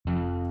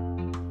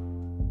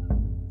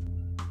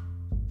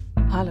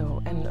Hallo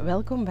en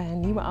welkom bij een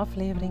nieuwe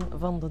aflevering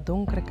van de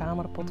Donkere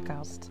Kamer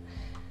podcast.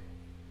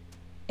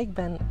 Ik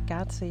ben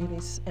Kaat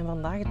Selis en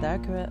vandaag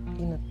duiken we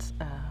in het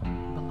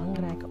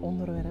belangrijke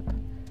onderwerp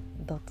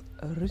dat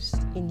rust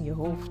in je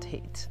hoofd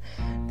heet.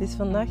 Het is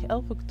vandaag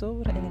 11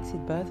 oktober en ik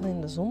zit buiten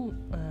in de zon.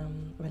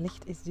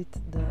 Wellicht is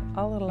dit de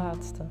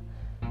allerlaatste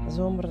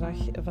zomerdag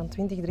van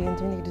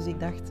 2023, dus ik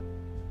dacht,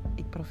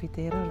 ik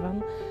profiteer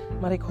ervan.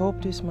 Maar ik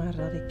hoop dus maar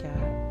dat ik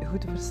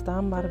goed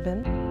verstaanbaar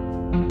ben.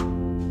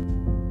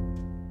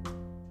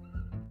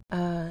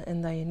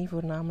 En dat je niet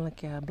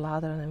voornamelijk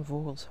bladeren en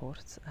vogels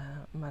hoort,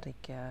 maar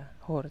ik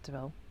hoor het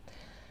wel.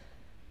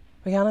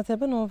 We gaan het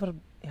hebben over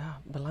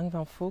belang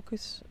van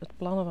focus, het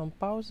plannen van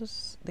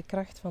pauzes, de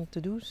kracht van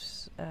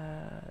to-do's,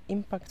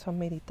 impact van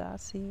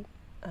meditatie.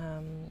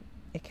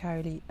 Ik ga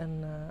jullie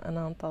een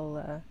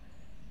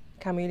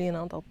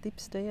aantal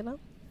tips delen.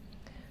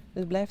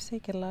 Dus blijf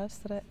zeker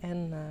luisteren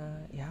en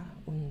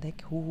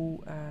ontdek hoe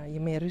je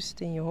meer rust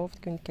in je hoofd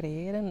kunt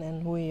creëren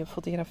en hoe je je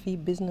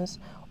fotografie-business,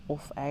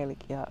 of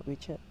eigenlijk,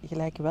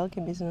 gelijk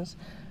welke business,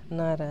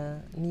 naar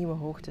nieuwe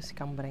hoogtes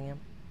kan brengen.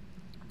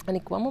 En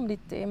ik kwam op dit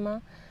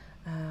thema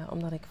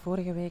omdat ik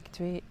vorige week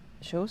 2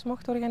 shows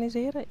mocht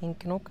organiseren in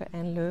Knokke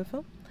en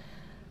Leuven.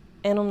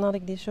 En omdat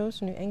ik die shows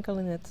nu enkel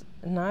in het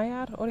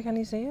najaar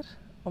organiseer,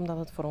 omdat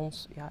het voor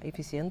ons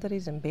efficiënter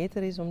is en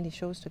beter is om die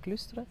shows te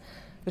clusteren,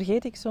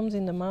 vergeet ik soms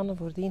in de maanden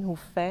voordien hoe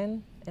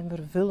fijn en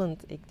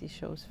vervullend ik die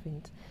shows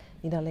vind.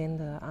 Niet alleen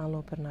de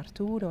aanloop er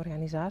naartoe, de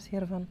organisatie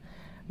ervan,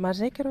 maar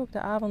zeker ook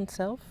de avond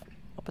zelf.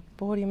 Op het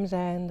podium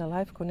zijn, de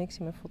live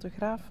connectie met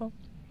fotografen,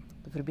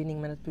 de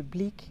verbinding met het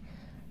publiek,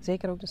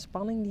 zeker ook de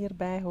spanning die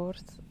erbij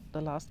hoort,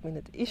 de last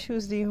minute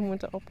issues die we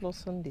moeten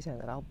oplossen, die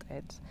zijn er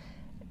altijd.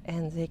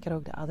 En zeker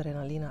ook de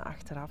adrenaline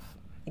achteraf.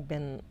 Ik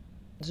ben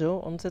zo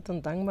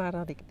ontzettend dankbaar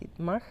dat ik dit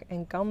mag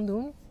en kan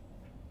doen.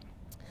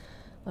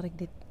 Dat ik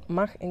dit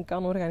mag en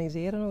kan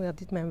organiseren, ook dat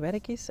dit mijn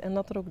werk is. En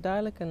dat er ook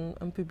duidelijk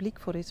een publiek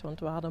voor is. Want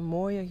we hadden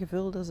mooie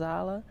gevulde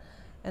zalen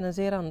en een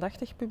zeer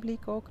aandachtig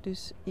publiek ook.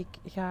 Dus ik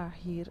ga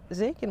hier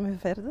zeker mee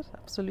verder,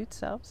 absoluut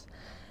zelfs.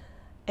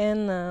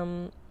 En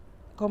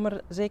kom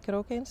er zeker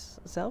ook eens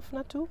zelf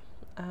naartoe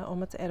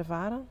om het te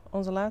ervaren.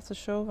 Onze laatste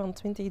show van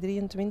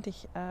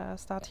 2023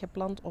 staat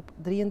gepland op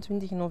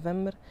 23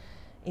 november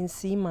in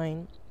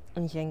Seamine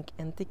in Genk.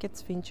 En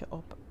tickets vind je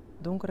op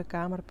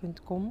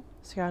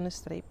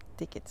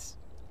donkerekamer.com/tickets.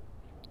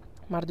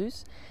 Maar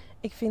dus,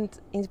 ik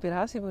vind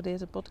inspiratie voor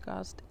deze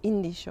podcast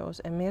in die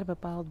shows en meer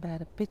bepaald bij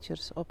de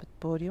pitchers op het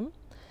podium.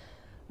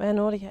 Wij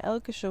nodigen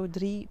elke show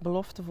 3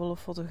 beloftevolle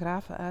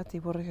fotografen uit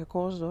die worden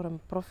gekozen door een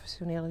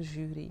professionele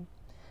jury.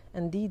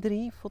 En die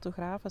 3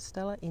 fotografen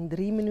stellen in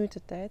 3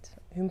 minuten tijd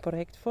hun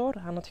project voor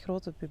aan het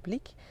grote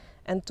publiek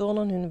en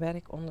tonen hun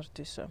werk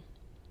ondertussen.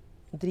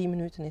 3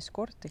 minuten is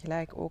kort,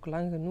 tegelijk ook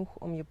lang genoeg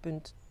om je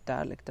punt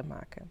duidelijk te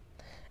maken.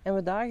 En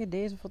we dagen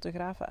deze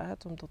fotografen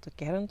uit om tot de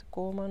kern te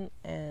komen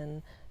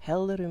en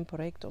helder hun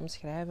project te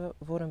omschrijven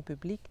voor een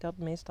publiek dat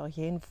meestal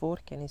geen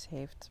voorkennis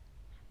heeft.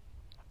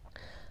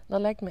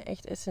 Dat lijkt me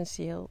echt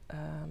essentieel,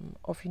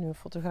 of je nu een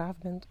fotograaf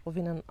bent of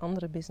in een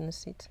andere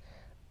business zit.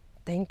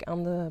 Denk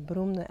aan de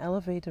beroemde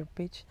elevator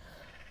pitch.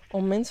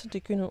 Om mensen te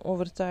kunnen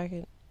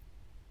overtuigen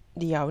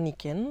die jou niet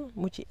kennen,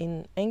 moet je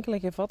in enkele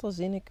gevatte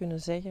zinnen kunnen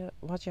zeggen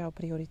wat jouw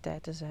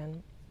prioriteiten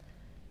zijn.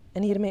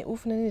 En hiermee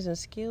oefenen is een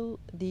skill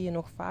die je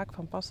nog vaak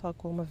van pas zal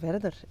komen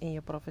verder in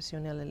je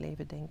professionele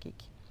leven, denk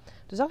ik.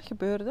 Dus dat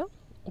gebeurde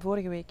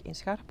vorige week in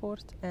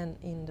Scharpoort en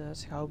in de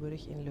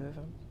Schouwburg in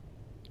Leuven.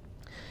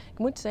 Ik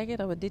moet zeggen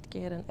dat we dit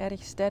keer een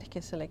erg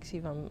sterke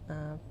selectie van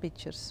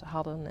pitchers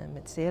hadden en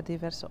met zeer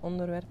diverse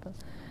onderwerpen.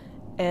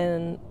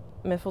 En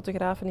met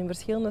fotografen in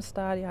verschillende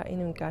stadia in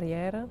hun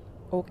carrière,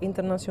 ook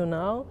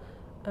internationaal.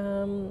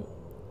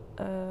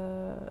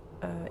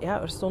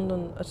 Er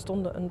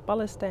stonden een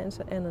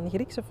Palestijnse en een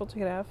Griekse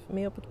fotograaf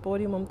mee op het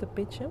podium om te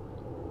pitchen.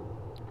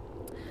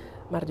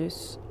 Maar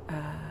dus,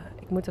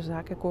 ik moet ter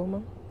zake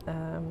komen.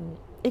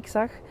 Ik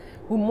zag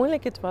hoe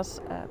moeilijk het was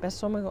bij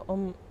sommigen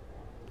om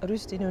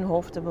rust in hun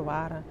hoofd te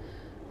bewaren.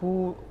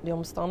 Hoe die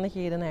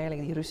omstandigheden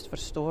eigenlijk die rust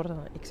verstoorden.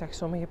 Ik zag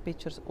sommige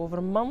pitchers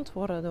overmand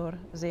worden door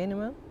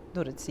zenuwen,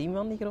 door het zien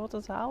van die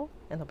grote zaal.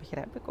 En dat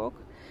begrijp ik ook.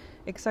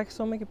 Ik zag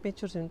sommige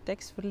pitchers hun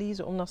tekst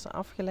verliezen omdat ze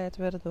afgeleid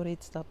werden door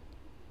iets dat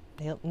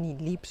heel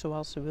niet liep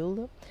zoals ze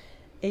wilden.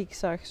 Ik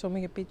zag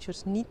sommige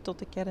pitchers niet tot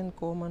de kern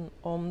komen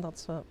omdat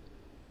ze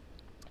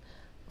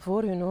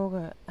voor hun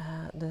ogen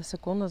de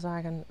seconden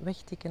zagen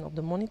wegtikken op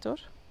de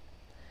monitor.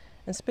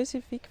 En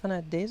specifiek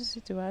vanuit deze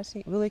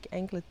situatie wil ik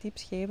enkele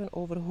tips geven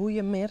over hoe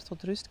je meer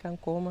tot rust kan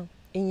komen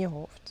in je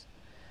hoofd.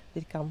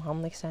 Dit kan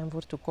handig zijn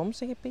voor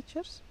toekomstige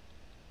pitchers.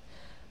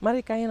 Maar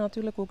dit kan je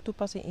natuurlijk ook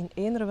toepassen in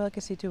eender welke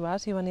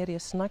situatie wanneer je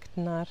snakt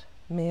naar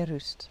meer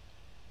rust.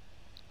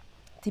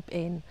 Tip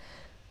 1.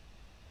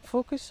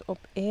 Focus op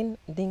 1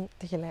 ding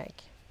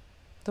tegelijk.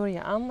 Door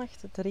je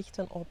aandacht te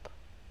richten op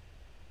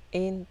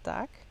 1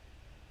 taak,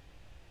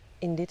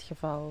 in dit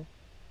geval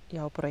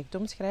jouw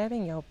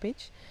projectomschrijving, jouw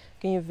pitch,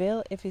 kun je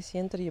veel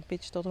efficiënter je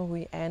pitch tot een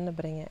goed einde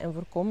brengen en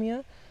voorkom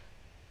je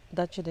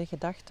dat je de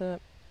gedachten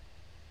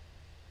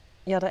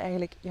dat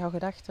eigenlijk jouw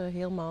gedachten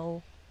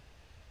helemaal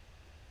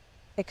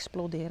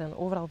exploderen,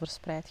 overal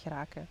verspreid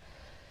geraken.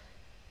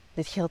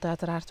 Dit geldt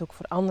uiteraard ook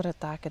voor andere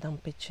taken dan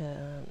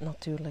pitchen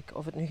natuurlijk.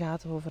 Of het nu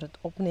gaat over het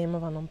opnemen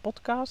van een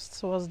podcast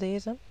zoals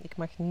deze. Ik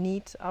mag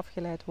niet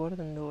afgeleid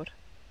worden door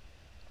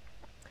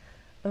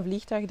een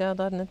vliegtuig dat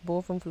daar net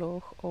boven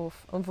vloog.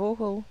 Of een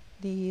vogel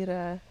die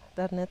hier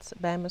daar net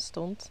bij me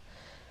stond.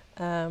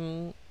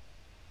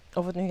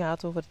 Of het nu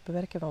gaat over het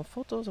bewerken van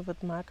foto's of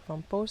het maken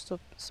van posts op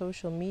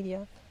social media.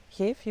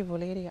 Geef je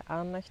volledige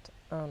aandacht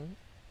aan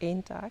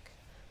één taak,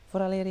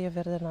 vooraleer je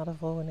verder naar de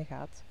volgende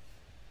gaat.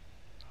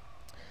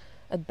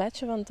 Het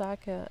batchen van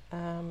taken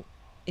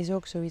is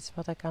ook zoiets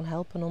wat kan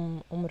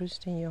helpen om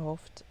rust in je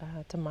hoofd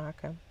te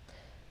maken.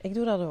 Ik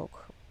doe dat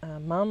ook.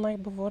 Maandag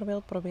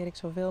bijvoorbeeld probeer ik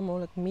zoveel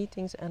mogelijk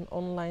meetings en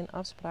online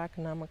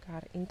afspraken naar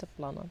elkaar in te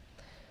plannen.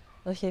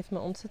 Dat geeft me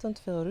ontzettend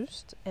veel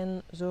rust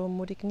en zo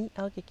moet ik niet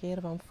elke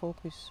keer van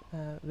focus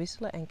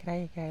wisselen en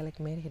krijg ik eigenlijk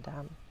meer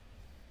gedaan.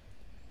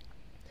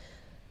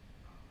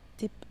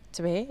 Tip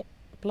 2.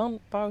 Plan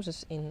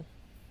pauzes in.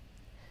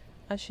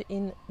 Als je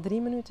in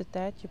 3 minuten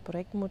tijd je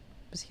project moet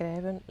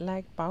beschrijven,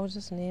 lijkt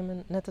pauzes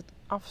nemen net het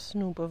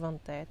afsnoepen van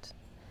tijd.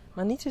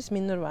 Maar niets is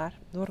minder waar.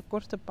 Door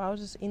korte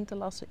pauzes in te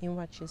lassen in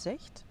wat je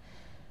zegt,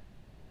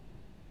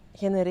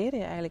 genereer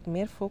je eigenlijk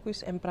meer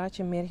focus en praat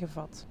je meer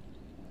gevat.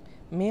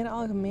 Meer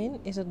algemeen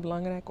is het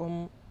belangrijk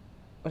om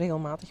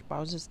regelmatig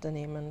pauzes te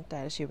nemen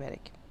tijdens je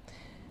werk.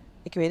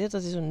 Ik weet het,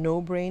 dat is een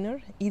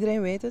no-brainer.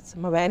 Iedereen weet het,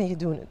 maar weinigen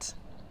doen het.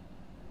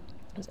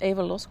 Dus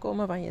even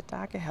loskomen van je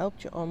taken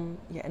helpt je om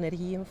je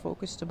energie en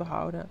focus te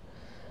behouden.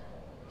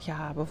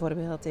 Ga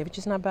bijvoorbeeld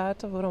eventjes naar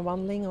buiten voor een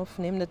wandeling of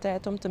neem de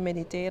tijd om te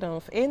mediteren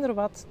of eender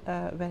wat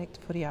werkt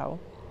voor jou.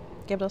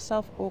 Ik heb dat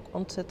zelf ook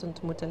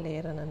ontzettend moeten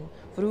leren. En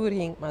vroeger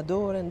ging ik maar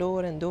door en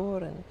door en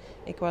door. En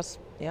ik was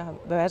bij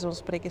wijze van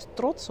spreken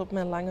trots op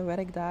mijn lange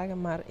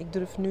werkdagen, maar ik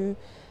durf nu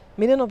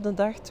midden op de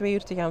dag 2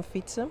 uur te gaan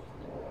fietsen.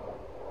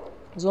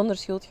 Zonder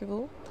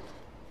schuldgevoel.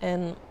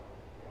 En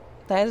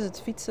tijdens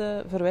het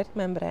fietsen verwerkt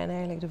mijn brein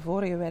eigenlijk de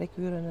vorige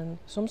werkuren. En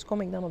soms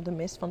kom ik dan op de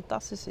meest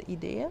fantastische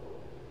ideeën.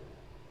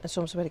 En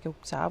soms werk ik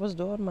ook 's avonds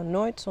door, maar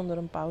nooit zonder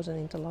een pauze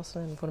in te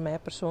lassen. En voor mij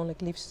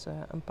persoonlijk liefst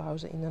een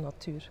pauze in de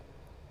natuur.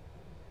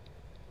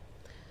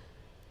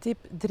 Tip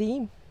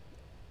 3.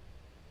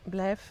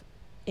 Blijf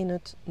in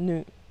het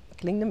nu.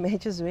 Klinkt een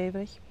beetje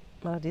zweverig,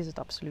 maar dat is het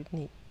absoluut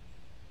niet.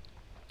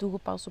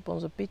 Toegepast op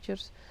onze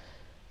pitchers.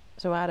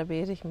 Ze waren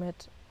bezig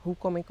met hoe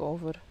kom ik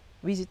over,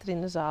 wie zit er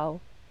in de zaal,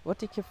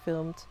 word ik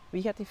gefilmd,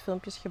 wie gaat die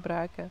filmpjes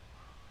gebruiken,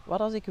 wat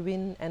als ik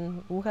win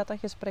en hoe gaat dat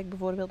gesprek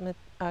bijvoorbeeld met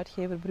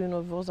uitgever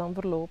Bruno Vos dan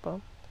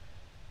verlopen.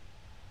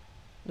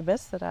 De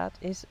beste raad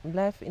is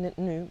blijf in het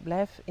nu,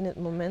 blijf in het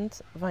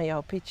moment van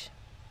jouw pitch.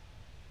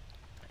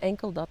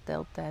 Enkel dat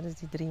telt tijdens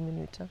die 3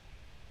 minuten.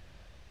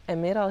 En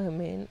meer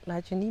algemeen,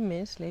 laat je niet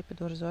meeslepen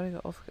door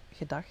zorgen of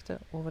gedachten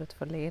over het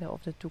verleden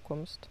of de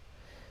toekomst.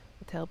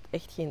 Het helpt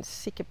echt geen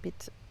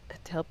sikkepit.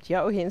 Het helpt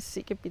jou geen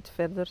sikkepit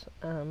verder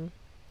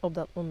op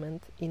dat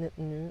moment in het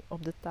nu,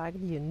 op de taak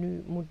die je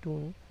nu moet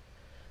doen.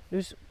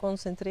 Dus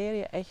concentreer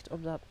je echt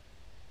op dat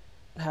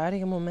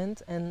huidige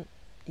moment en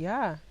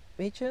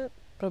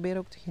probeer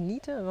ook te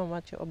genieten van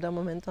wat je op dat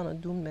moment aan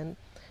het doen bent.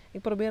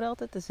 Ik probeer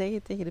altijd te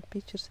zeggen tegen de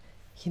pitchers,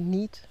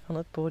 geniet van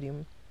het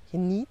podium.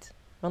 Geniet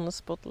van de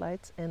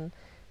spotlights en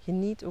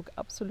geniet ook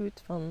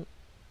absoluut van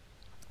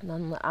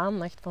de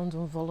aandacht van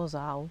zo'n volle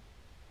zaal.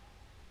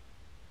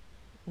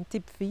 En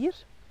tip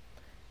 4.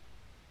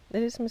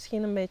 Dit is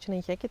misschien een beetje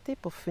een gekke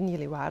tip of vinden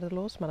jullie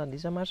waardeloos, maar dat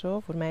is dan maar zo.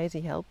 Voor mij is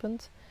die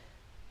helpend.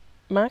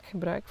 Maak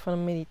gebruik van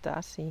een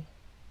meditatie,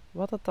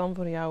 wat het dan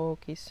voor jou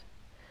ook is.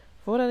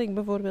 Voordat ik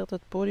bijvoorbeeld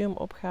het podium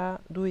opga,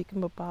 doe ik een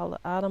bepaalde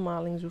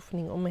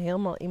ademhalingsoefening om me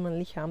helemaal in mijn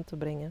lichaam te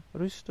brengen.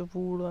 Rust te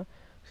voelen,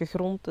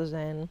 gegrond te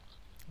zijn,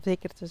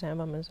 zeker te zijn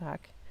van mijn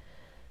zaak.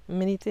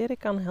 Mediteren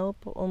kan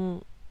helpen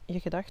om je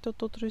gedachten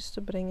tot rust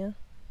te brengen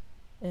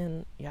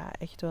en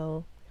echt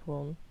wel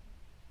gewoon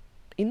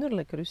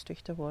innerlijk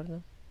rustig te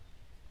worden.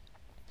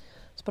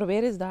 Dus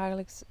probeer eens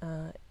dagelijks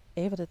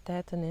even de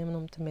tijd te nemen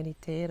om te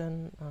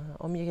mediteren,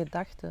 om je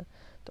gedachten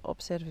te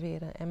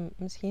observeren. En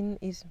misschien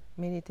is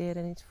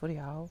mediteren iets voor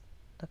jou,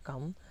 dat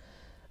kan.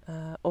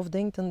 Of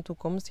denkt een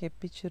toekomstige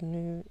pitcher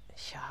nu,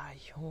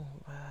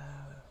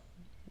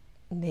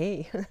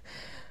 nee.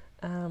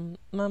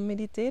 Maar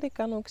mediteren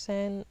kan ook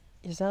zijn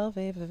jezelf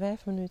even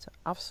 5 minuten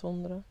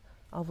afzonderen,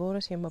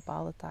 alvorens je een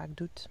bepaalde taak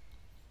doet.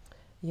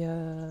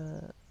 Je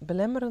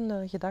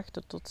belemmerende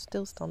gedachten tot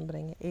stilstand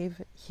brengen,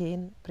 even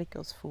geen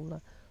prikkels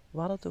voelen,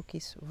 wat het ook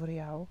is voor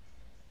jou.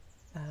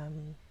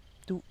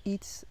 Doe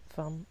iets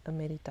van een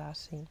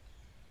meditatie.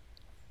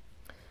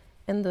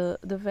 En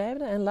de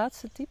 5e en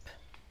laatste tip,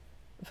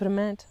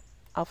 vermijd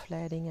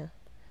afleidingen.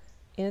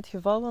 In het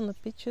geval van de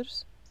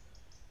pitchers,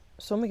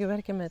 sommigen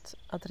werken met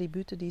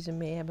attributen die ze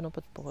mee hebben op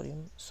het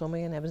podium.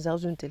 Sommigen hebben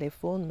zelfs hun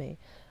telefoon mee.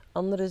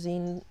 Anderen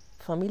zien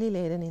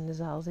familieleden in de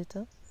zaal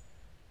zitten.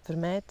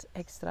 Vermijd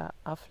extra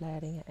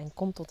afleidingen en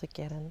kom tot de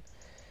kern.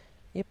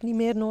 Je hebt niet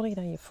meer nodig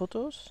dan je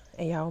foto's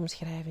en jouw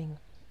omschrijving.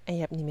 En je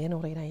hebt niet meer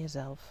nodig dan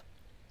jezelf.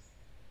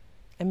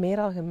 En meer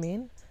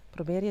algemeen,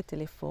 probeer je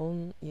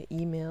telefoon, je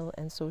e-mail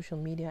en social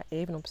media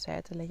even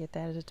opzij te leggen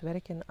tijdens het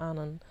werken aan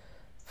een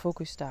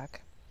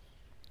focustaak.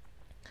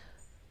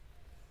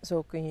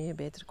 Zo kun je je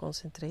beter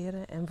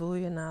concentreren en voel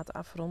je na het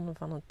afronden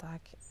van een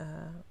taak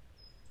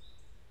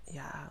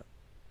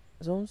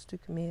zo'n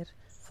stuk meer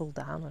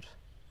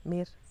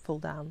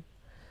voldaan.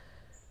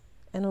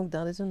 En ook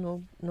dat is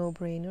een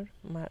no-brainer,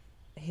 maar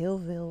heel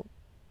veel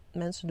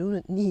mensen doen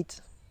het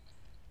niet.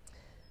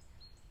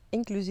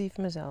 Inclusief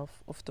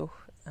mezelf, of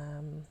toch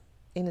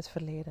in het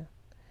verleden.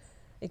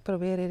 Ik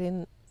probeer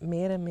hierin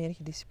meer en meer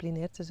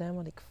gedisciplineerd te zijn,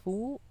 want ik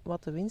voel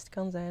wat de winst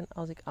kan zijn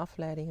als ik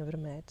afleidingen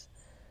vermijd.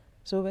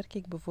 Zo werk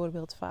ik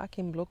bijvoorbeeld vaak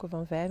in blokken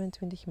van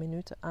 25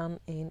 minuten aan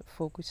één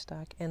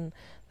focustaak. En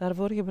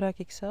daarvoor gebruik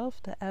ik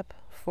zelf de app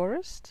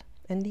Forest.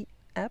 En die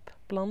app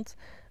plant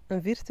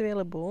een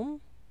virtuele boom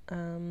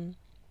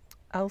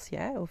als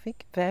jij of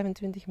ik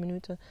 25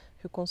 minuten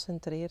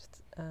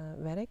geconcentreerd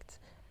werkt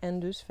en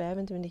dus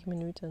 25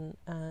 minuten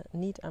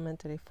niet aan mijn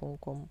telefoon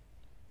kom.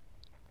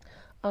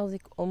 Als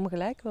ik om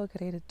gelijk welke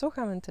reden toch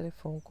aan mijn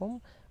telefoon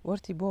kom,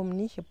 wordt die boom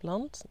niet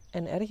geplant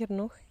en erger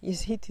nog, je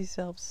ziet die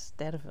zelfs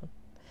sterven.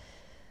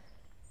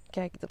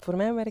 Kijk, voor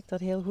mij werkt dat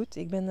heel goed.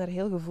 Ik ben daar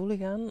heel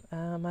gevoelig aan.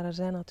 Maar er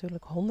zijn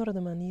natuurlijk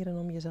honderden manieren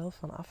om jezelf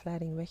van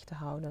afleiding weg te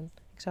houden.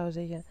 Ik zou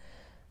zeggen,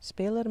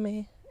 speel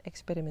ermee,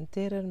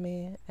 experimenteer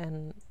ermee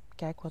en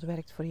kijk wat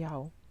werkt voor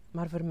jou.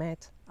 Maar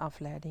vermijd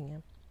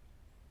afleidingen.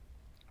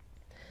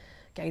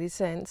 Kijk, dit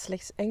zijn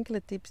slechts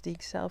enkele tips die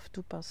ik zelf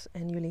toepas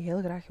en jullie heel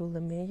graag wilde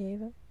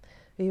meegeven.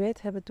 Wie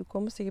weet hebben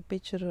toekomstige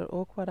pitcher er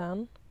ook wat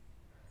aan.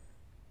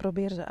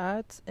 Probeer ze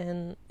uit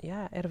en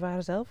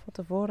ervaar zelf wat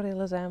de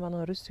voordelen zijn van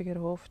een rustiger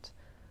hoofd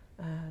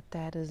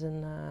tijdens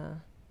een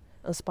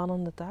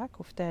spannende taak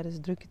of tijdens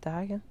drukke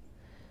dagen.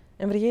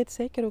 En vergeet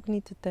zeker ook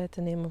niet de tijd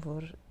te nemen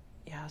voor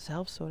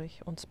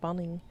zelfzorg,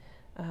 ontspanning,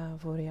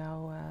 voor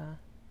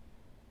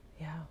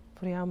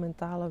jouw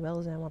mentale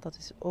welzijn, want dat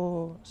is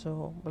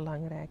zo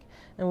belangrijk.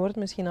 En wordt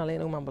misschien alleen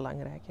nog maar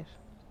belangrijker.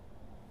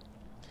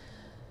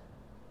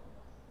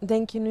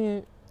 Denk je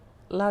nu,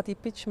 laat die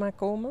pitch maar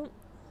komen?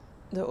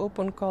 De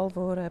open call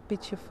voor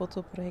Pitch Je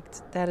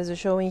fotoproject tijdens de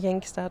show in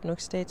Genk staat nog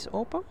steeds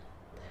open.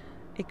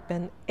 Ik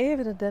ben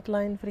even de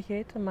deadline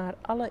vergeten, maar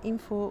alle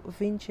info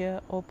vind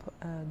je op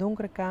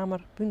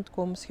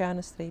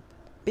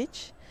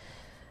donkerekamer.com/pitch.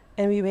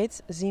 En wie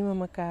weet zien we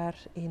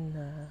elkaar in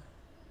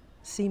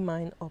See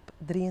Mine op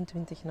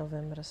 23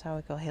 november. Dat zou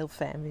ik wel heel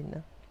fijn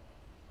vinden.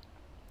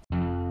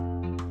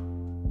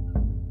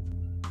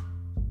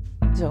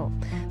 Zo,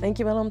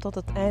 dankjewel om tot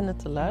het einde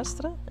te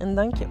luisteren. En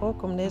dank je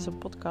ook om deze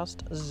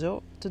podcast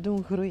zo te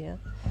doen groeien.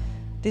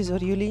 Het is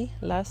door jullie,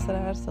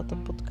 luisteraars, dat de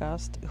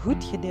podcast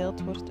goed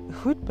gedeeld wordt,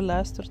 goed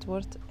beluisterd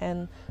wordt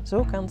en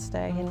zo kan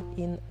stijgen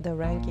in de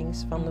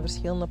rankings van de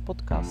verschillende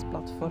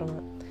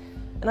podcastplatformen.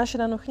 En als je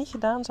dat nog niet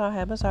gedaan zou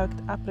hebben, zou ik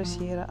het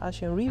appreciëren als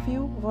je een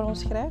review voor ons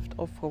schrijft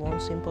of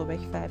gewoon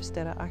simpelweg 5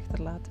 sterren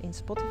achterlaat in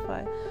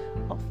Spotify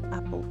of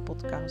Apple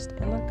Podcast.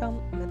 En dat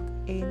kan met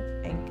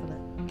 1 enkele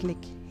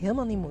klik.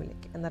 Helemaal niet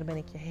moeilijk. En daar ben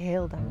ik je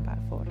heel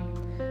dankbaar voor.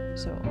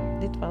 Zo,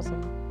 dit was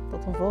hem.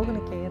 Tot een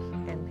volgende keer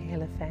en een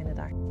hele fijne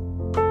dag.